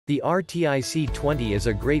The RTIC 20 is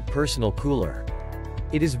a great personal cooler.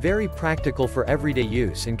 It is very practical for everyday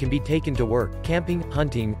use and can be taken to work, camping,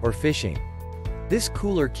 hunting, or fishing. This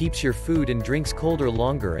cooler keeps your food and drinks colder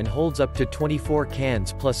longer and holds up to 24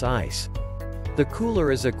 cans plus ice. The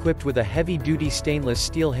cooler is equipped with a heavy-duty stainless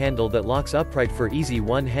steel handle that locks upright for easy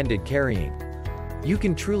one-handed carrying. You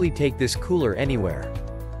can truly take this cooler anywhere.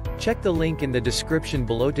 Check the link in the description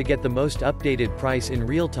below to get the most updated price in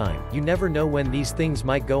real time. You never know when these things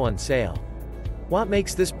might go on sale. What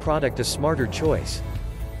makes this product a smarter choice?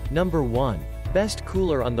 Number 1. Best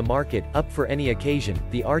cooler on the market, up for any occasion.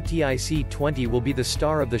 The RTIC 20 will be the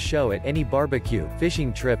star of the show at any barbecue,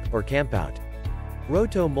 fishing trip, or campout.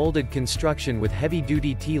 Roto-molded construction with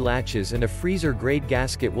heavy-duty T-latches and a freezer-grade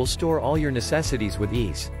gasket will store all your necessities with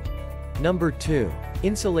ease. Number 2.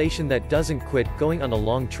 Insulation that doesn't quit. Going on a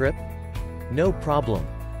long trip? No problem.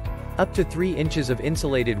 Up to 3 inches of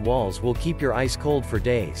insulated walls will keep your ice cold for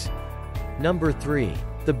days. Number 3.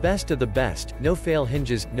 The best of the best, no-fail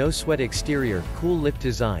hinges, no-sweat exterior, cool lip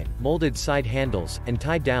design, molded side handles, and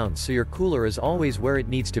tied down so your cooler is always where it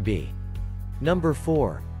needs to be. Number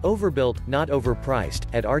 4. Overbuilt, not overpriced.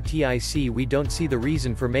 At RTIC we don't see the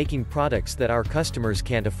reason for making products that our customers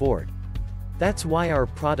can't afford. That's why our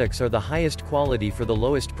products are the highest quality for the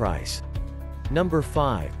lowest price. Number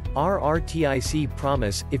 5. Our RTIC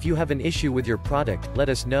promise: if you have an issue with your product, let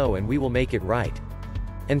us know and we will make it right.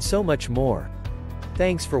 And so much more.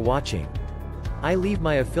 Thanks for watching. I leave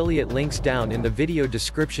my affiliate links down in the video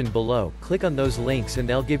description below. Click on those links and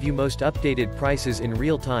they'll give you most updated prices in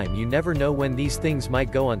real time. You never know when these things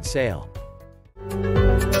might go on sale.